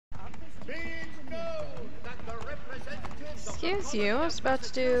Excuse you, I was about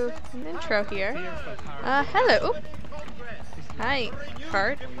to do an intro here. Hello. Hi,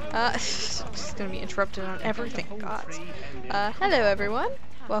 card. Just gonna be interrupted on everything, gods. Hello everyone.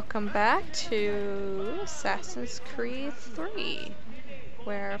 Welcome back to Assassin's Creed 3.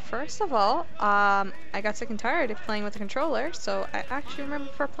 Where, first of all, I got sick and tired of playing with the controller, so I actually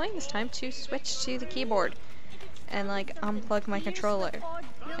remember for playing this time to switch to the keyboard and like unplug my controller.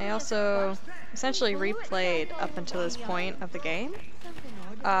 I also essentially replayed up until this point of the game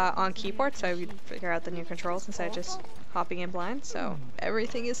on keyboard, so I would figure out the new controls instead of just hopping in blind. So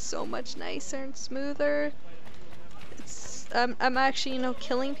everything is so much nicer and smoother. It's I'm actually, you know,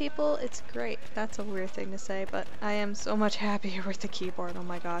 killing people. It's great. That's a weird thing to say, but I am so much happier with the keyboard. Oh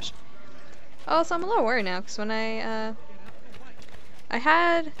my gosh. Also, I'm a little worried now because when I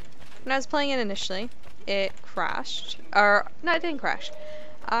was playing it initially, it crashed. Or no, it didn't crash.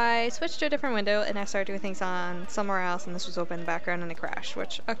 I switched to a different window and I started doing things on somewhere else, and this was open in the background and it crashed,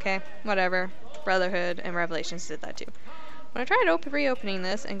 which, okay, whatever. Brotherhood and Revelations did that too. When I tried reopening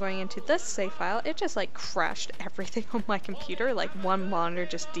this and going into this save file, it just like crashed everything on my computer. Like one monitor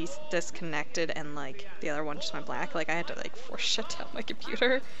just disconnected and like the other one just went black. Like I had to like force shut down my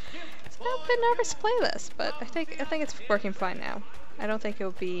computer. So I've been nervous to play this, but I think it's working fine now. I don't think it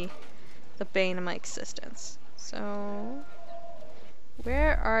will be the bane of my existence. So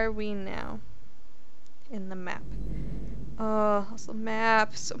where are we now in the map? Oh, the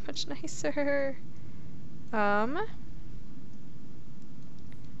map, so much nicer.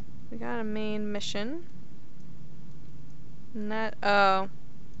 We got a main mission. And that, oh.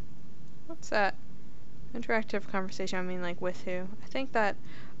 What's that? Interactive conversation, I mean like with who? I think that,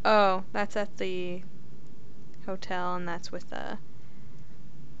 oh, that's at the hotel and that's with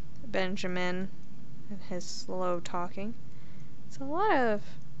Benjamin and his slow talking. It's a lot of,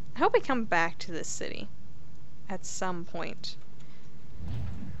 I hope we come back to this city at some point.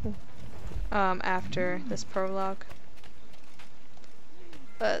 After this prologue.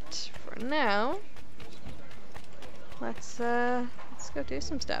 But for now, let's go do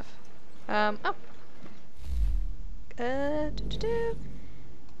some stuff.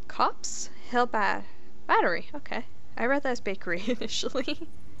 Cops Hill Battery. Okay, I read that as bakery initially.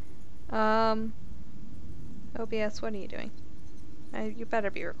 OBS, what are you doing? You better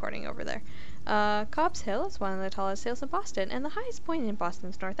be recording over there. Cobb's Hill is one of the tallest hills in Boston and the highest point in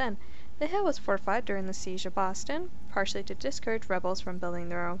Boston's North End. The hill was fortified during the siege of Boston, partially to discourage rebels from building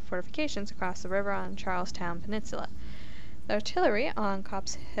their own fortifications across the river on Charlestown Peninsula. The artillery on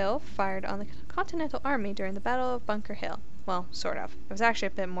Cobb's Hill fired on the Continental Army during the Battle of Bunker Hill. Well, sort of. It was actually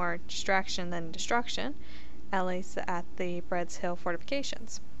a bit more distraction than destruction, at least at the Bread's Hill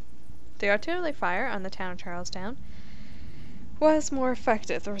fortifications. The artillery fire on the town of Charlestown was more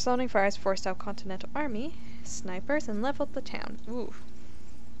effective. The resulting fires forced out Continental Army snipers and leveled the town. Ooh.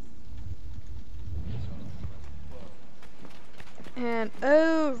 And,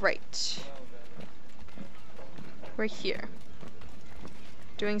 oh, right. We're here.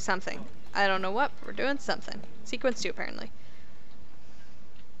 Doing something. I don't know what, but we're doing something. Sequence 2, apparently.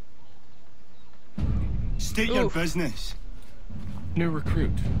 State your business. New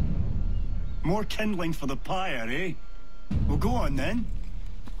recruit. More kindling for the pyre, eh? Well, go on then.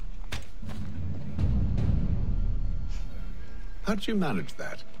 How did you manage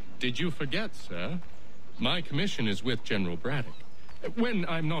that? Did you forget, sir? My commission is with General Braddock. When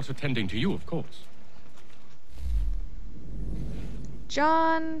I'm not attending to you, of course.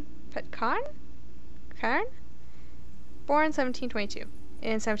 John Pitcairn? Born 1722.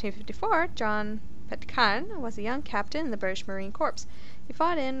 In 1754, John Pitcairn was a young captain in the British Marine Corps. He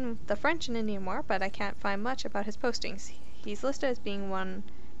fought in the French and Indian War, but I can't find much about his postings. He's listed as being on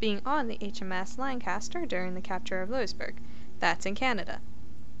the HMS Lancaster during the capture of Louisbourg. That's in Canada.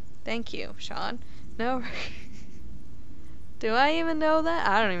 Thank you, Sean. No. Do I even know that?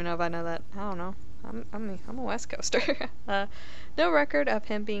 I don't even know if I know that. I don't know. I'm a West Coaster. No record of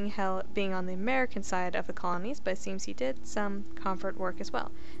him being on the American side of the colonies, but it seems he did some comfort work as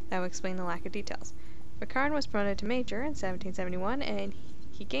well. That would explain the lack of details. Pitcairn was promoted to major in 1771, and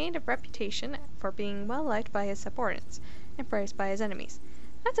he gained a reputation for being well liked by his subordinates and praised by his enemies.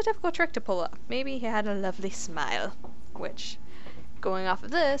 That's a difficult trick to pull off. Maybe he had a lovely smile, which, going off of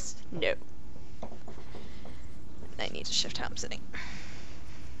this, no. I need to shift how I'm sitting.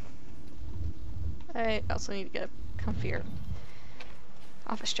 I also need to get a comfier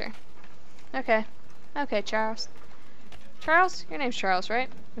office chair. Okay. Okay, Charles. Charles? Your name's Charles, right?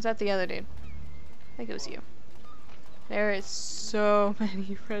 Or is that the other dude? I think it was you. There is so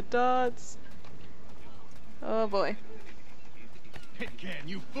many red dots. Oh boy. Pitcairn,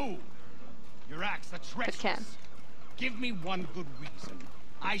 you fool! Your acts are treacherous. Pitcairn. Give me one good reason.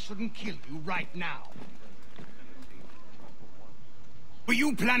 I shouldn't kill you right now. Were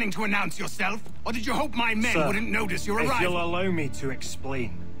you planning to announce yourself? Or did you hope my men wouldn't notice your arrival? If you'll allow me to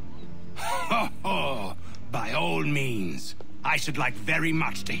explain. Ho ho! By all means. I should like very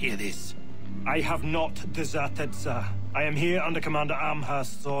much to hear this. I have not deserted, sir. I am here under Commander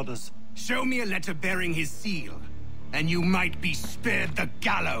Amherst's orders. Show me a letter bearing his seal, and you might be spared the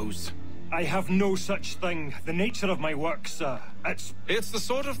gallows. I have no such thing. The nature of my work, sir. It's the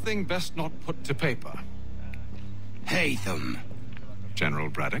sort of thing best not put to paper. Haytham. General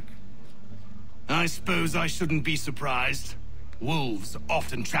Braddock? I suppose I shouldn't be surprised. Wolves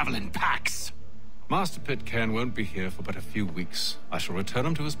often travel in packs. Master Pitcairn won't be here for but a few weeks. I shall return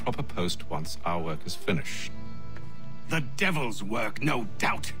him to his proper post once our work is finished. The devil's work, no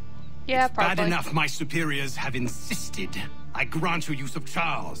doubt. Yeah, it's probably. bad enough my superiors have insisted I grant you use of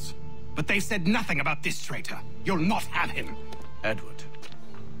Charles. But they said nothing about this traitor. You'll not have him. Edward,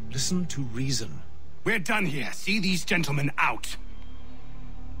 listen to reason. We're done here. See these gentlemen out.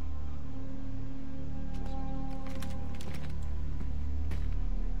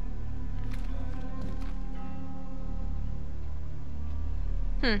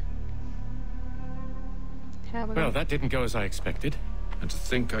 Well, that didn't go as I expected. And to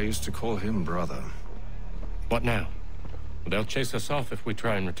think I used to call him brother. What now? They'll chase us off if we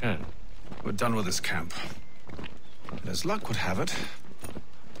try and return. We're done with this camp. And as luck would have it,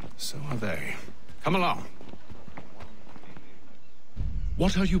 so are they. Come along.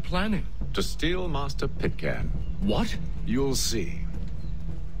 What are you planning? To steal Master Pitcairn. What? You'll see.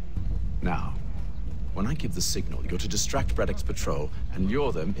 Now, when I give the signal, you're to distract Braddock's patrol and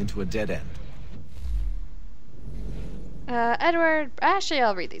lure them into a dead end. Edward, actually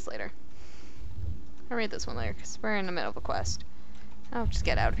I'll read these later. I'll read this one later because we're in the middle of a quest. I'll just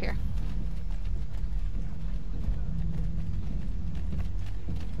get out of here.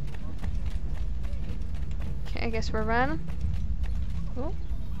 Okay, I guess we're running. Cool.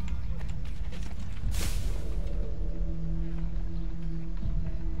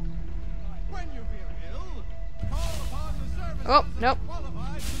 When you feel ill, call upon the services Oh, of nope. a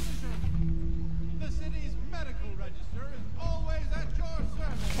qualified physician. The city's medical register is always at your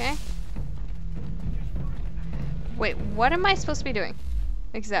service. Okay. Wait, what am I supposed to be doing?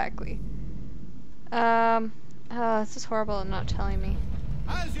 Exactly. This is horrible and not telling me.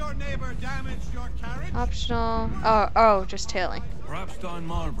 Has your neighbor damaged your carriage? Optional. Oh, just tailing. Perhaps down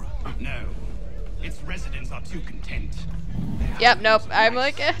Marlborough. No. Its residents are too content. Yep, nope. I'm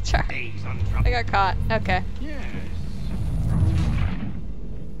like, Char. Days on trouble. I got caught. Okay. Yes.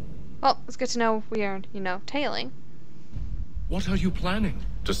 Well, it's good to know we are, tailing. What are you planning?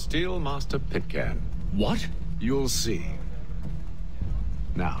 To steal Master Pitcairn. What? You'll see.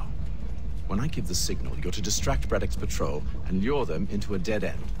 Now, when I give the signal, you're to distract Braddock's patrol and lure them into a dead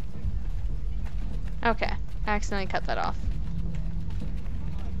end. Okay. I accidentally cut that off.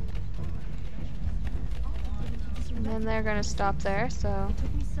 And then they're gonna stop there, so... It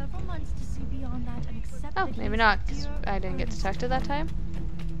took me several months to see beyond that and accept Oh, that maybe he's not, the because hero I didn't get detected that time.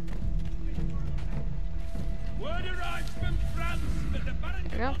 There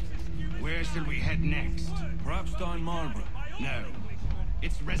we go. Where shall we head next? Perhaps down Marlborough. No.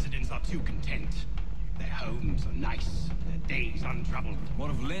 Its residents are too content. Their homes are nice, their days untroubled.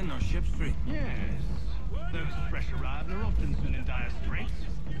 What of Lynn or Ship Street? Yes. Those fresh arrived are often soon in dire straits.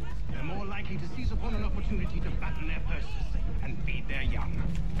 They're more likely to seize upon an opportunity to fatten their purses and feed their young.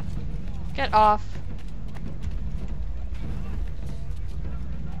 Get off.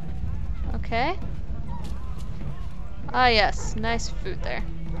 Okay. Ah, yes. Nice food there.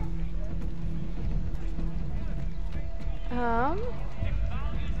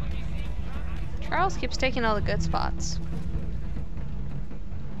 Charles keeps taking all the good spots.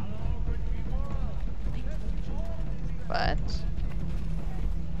 But...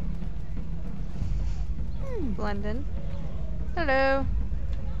 blend in. Hello.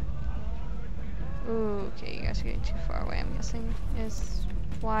 Ooh, okay, you guys are getting too far away, I'm guessing, is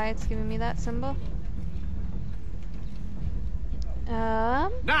why it's giving me that symbol.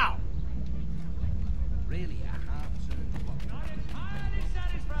 Now! Really,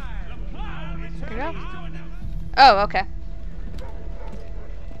 There we go. Oh, okay.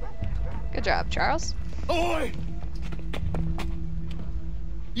 Good job, Charles. Oi!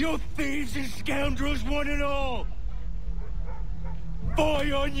 You thieves and scoundrels, one and all!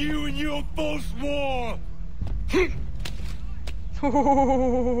 Fie on you and your false war!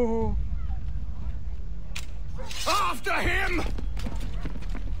 After him!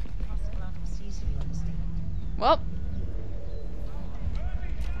 Well.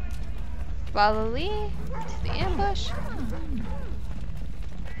 Follow Lee to the ambush.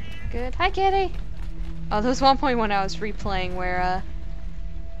 Good. Hi, kitty. Oh, there was one point when I was replaying where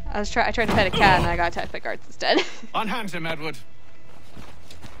I tried to pet a cat and I got attacked by guards instead. Unhand him, Edward.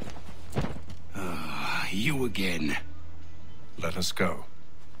 You again. Let us go.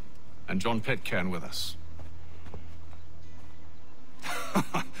 And John Pitcairn with us.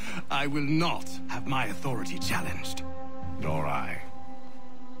 I will not have my authority challenged. Nor I.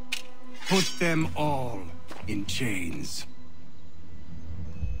 Put them all in chains.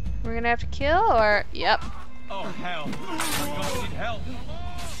 We're gonna have to kill, or yep. Oh, hell. We're gonna need help.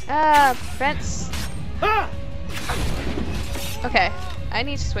 Fence. Okay, I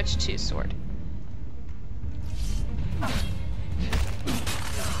need to switch to sword.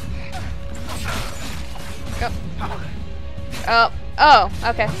 Go. Oh,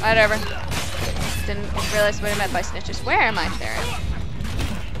 okay, whatever. Didn't realize what I meant by snitches. Where am I? There I am.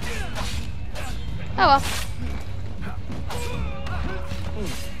 Oh well.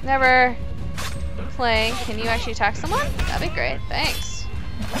 Never playing. Can you actually attack someone? That'd be great. Thanks.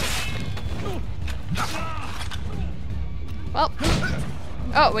 Well.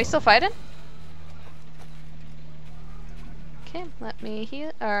 Oh, we still fighting? Okay, let me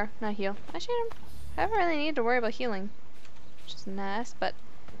heal. Or, not heal. Actually, I don't really need to worry about healing. Which is nice, but.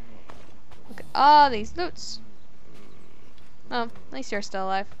 Look at all these loots. Oh, at least you're still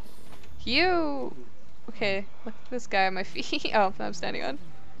alive. You! Okay, look at this guy on my feet. Oh, I'm standing on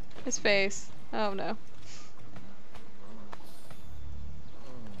his face. Oh no.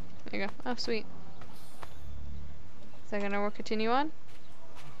 There you go. Oh, sweet. Is that gonna continue on?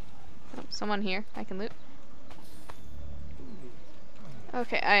 Oh, someone here. I can loot.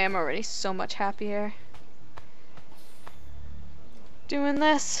 Okay, I am already so much happier doing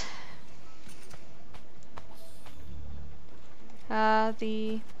this. Oh,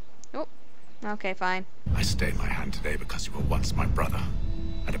 okay, fine. I stayed my hand today because you were once my brother,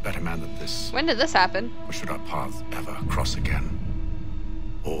 and a better man than this. When did this happen? Or should our paths ever cross again,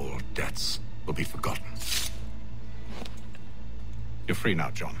 all debts will be forgotten. You're free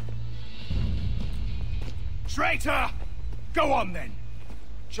now, John. Traitor! Go on then.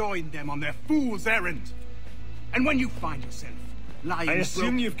 Join them on their fool's errand. And when you find yourself lying I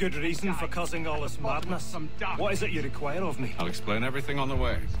assume broke- you've good reason for causing all this madness. What is it you require of me? I'll explain everything on the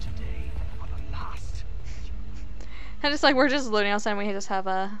way. Today are the last. And it's like we're just loading outside and we just have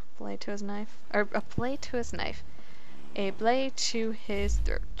a blade to his knife. Or a blade to his knife. A blade to his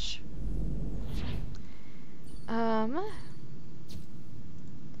throat.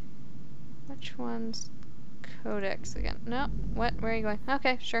 Which one's Codex again? No, what? Where are you going?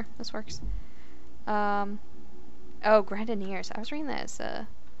 Okay, sure, this works. Oh, Grenadiers. I was reading that as, Oh,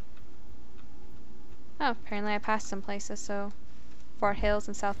 apparently I passed some places, so... Fort Hill's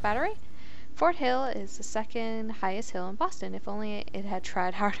in South Battery. Fort Hill is the second highest hill in Boston, if only it had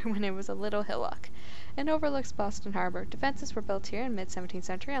tried harder when it was a little hillock, and overlooks Boston Harbor. Defenses were built here in mid-17th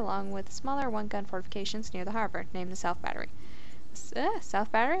century, along with smaller one-gun fortifications near the harbor, named the South Battery.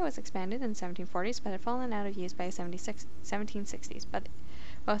 South Battery was expanded in the 1740s, but had fallen out of use by the 1760s. But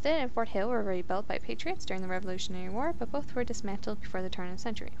both it and Fort Hill were rebuilt by Patriots during the Revolutionary War, but both were dismantled before the turn of the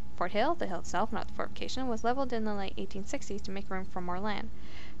century. Fort Hill, the hill itself, not the fortification, was leveled in the late 1860s to make room for more land.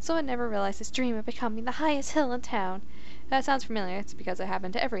 So it never realized its dream of becoming the highest hill in town. That sounds familiar. It's because it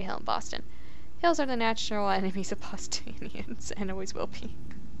happened to every hill in Boston. Hills are the natural enemies of Bostonians, and always will be.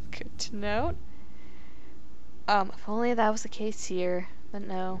 Good to note. If only that was the case here, but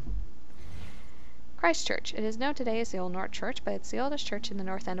no. Christ Church. It is known today as the Old North Church, but it's the oldest church in the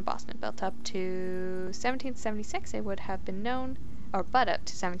north end of Boston. Built up to 1776, it would have been known, or but up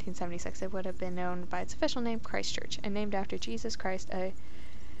to 1776, it would have been known by its official name, Christ Church, and named after Jesus Christ, a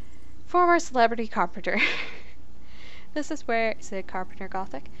former celebrity carpenter. This is where, said Carpenter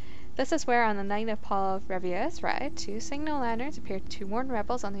Gothic, this is where on the night of Paul Revere's ride, two signal lanterns appeared to warn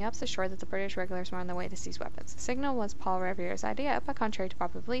rebels on the opposite shore that the British regulars were on the way to seize weapons. The signal was Paul Revere's idea, but contrary to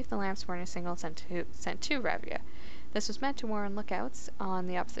popular belief, the lamps weren't a signal sent to Revere. This was meant to warn lookouts on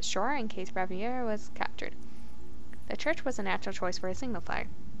the opposite shore in case Revere was captured. The church was a natural choice for a signal flame.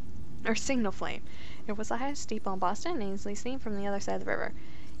 It was the highest steeple in Boston and easily seen from the other side of the river.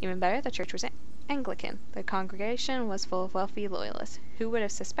 Even better, the church was Anglican. The congregation was full of wealthy loyalists. Who would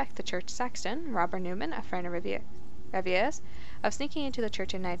have suspected the church sexton, Robert Newman, a friend of Reviere's, of sneaking into the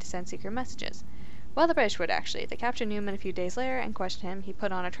church at night to send secret messages? Well, the British would actually. They captured Newman a few days later and questioned him. He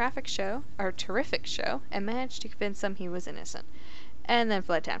put on a terrific show, and managed to convince them he was innocent. And then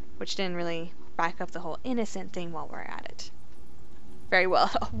fled town, which didn't really back up the whole innocent thing while we're at it. Very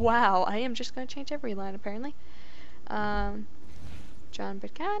well. Wow, I am just going to change every line, apparently. John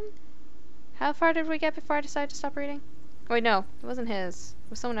Pitcairn. How far did we get before I decided to stop reading? Wait, no. It wasn't his. It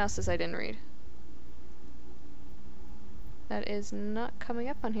was someone else's I didn't read. That is not coming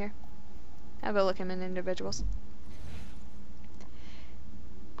up on here. I'll go look him in individuals.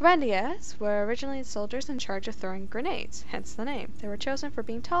 Grenadiers were originally soldiers in charge of throwing grenades, hence the name. They were chosen for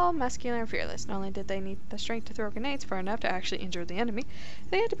being tall, muscular, and fearless. Not only did they need the strength to throw grenades far enough to actually injure the enemy,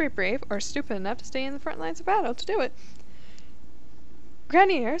 they had to be brave or stupid enough to stay in the front lines of battle to do it.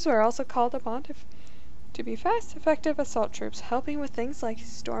 Grenadiers were also called upon to be fast, effective assault troops, helping with things like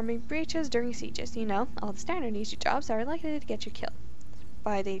storming breaches during sieges. You know, all the standard easy jobs that are likely to get you killed.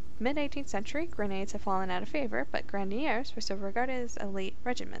 By the mid-18th century, grenades had fallen out of favor, but grenadiers were still regarded as elite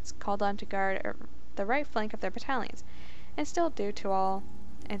regiments, called on to guard the right flank of their battalions, and still to do all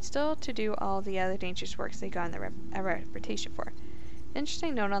the other dangerous works they got a reputation for.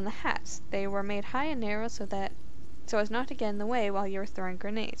 Interesting note on the hats: they were made high and narrow so as not to get in the way while you were throwing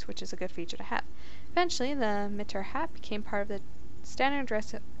grenades, which is a good feature to have. Eventually, the mitre hat became part of the standard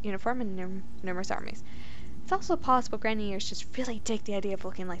dress uniform in numerous armies. It's also possible grenadiers just really dig the idea of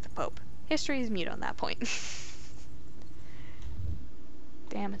looking like the Pope. History is mute on that point.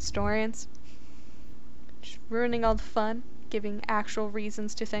 Damn historians. Just ruining all the fun, giving actual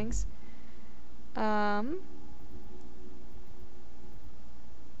reasons to things. This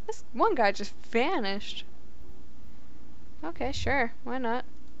one guy just vanished. Okay, sure. Why not?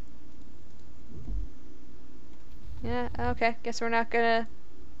 Yeah, okay. Guess we're not gonna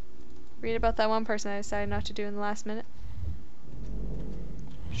read about that one person I decided not to do in the last minute.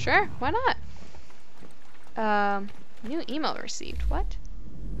 Sure, why not? New email received. What?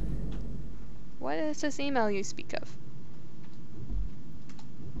 What is this email you speak of?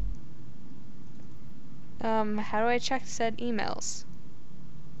 How do I check said emails?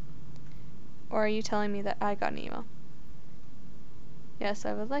 Or are you telling me that I got an email? Yes,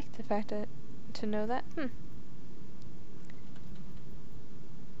 I would like the fact to know that.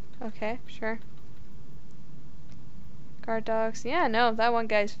 Okay, sure. Guard dogs. Yeah, no, that one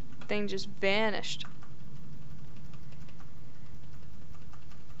guy's thing just vanished.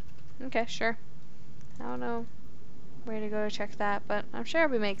 Okay, sure. I don't know where to go to check that, but I'm sure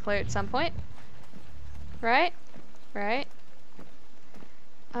it'll be made clear at some point. Right? Right?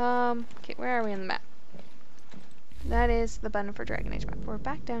 Okay, where are we on the map? That is the button for Dragon Age map. We're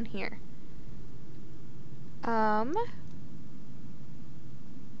back down here. I'm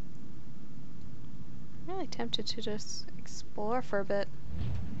really tempted to just explore for a bit.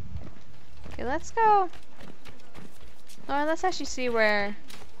 Okay, let's go. Oh, let's actually see what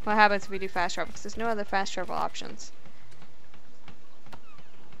happens if we do fast travel, because there's no other fast travel options.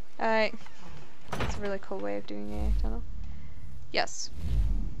 That's a really cool way of doing a tunnel. Yes.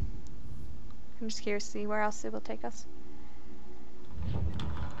 I'm just curious to see where else it will take us.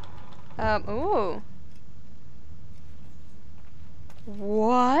 Ooh.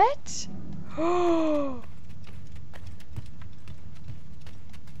 What?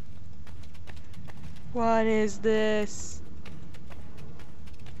 What is this?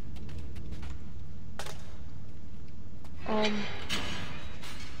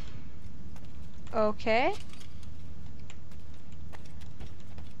 Okay.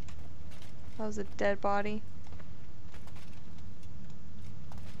 That was a dead body.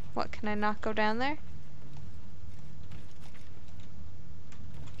 What, can I not go down there?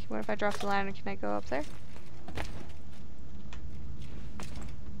 Okay, what if I drop the ladder? Can I go up there?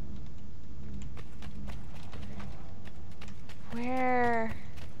 Where?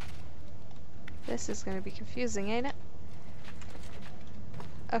 This is gonna be confusing, ain't it?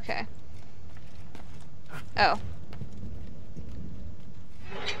 Okay. Oh.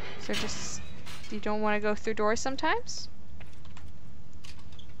 So just, you don't want to go through doors sometimes?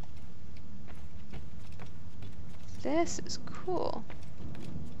 This is cool.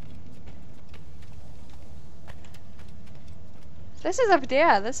 This is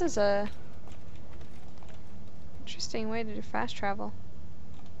this is a interesting way to do fast travel.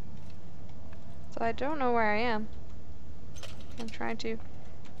 So I don't know where I am. I'm trying to...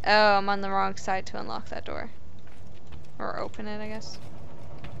 Oh, I'm on the wrong side to unlock that door. Or open it, I guess.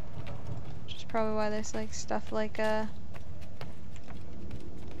 Which is probably why there's like stuff like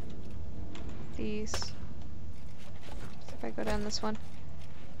these. So if I go down this one.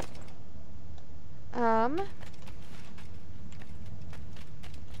 There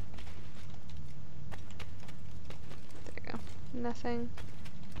you go. Nothing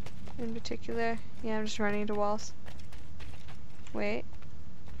in particular. Yeah, I'm just running into walls. Wait.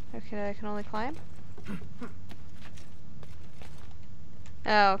 Okay, I can only climb?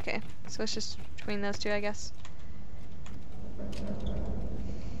 Oh, okay. So it's just between those two, I guess.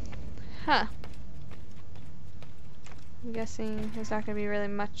 Huh. I'm guessing there's not going to be really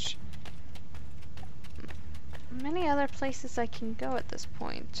many other places I can go at this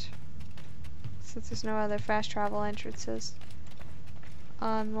point, since there's no other fast travel entrances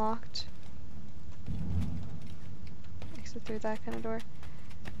unlocked. Exit through that kind of door.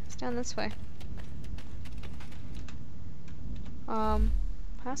 It's down this way.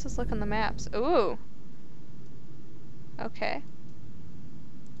 How's this look on the maps? Ooh. Okay.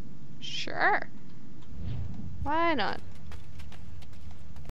 Sure. Why not?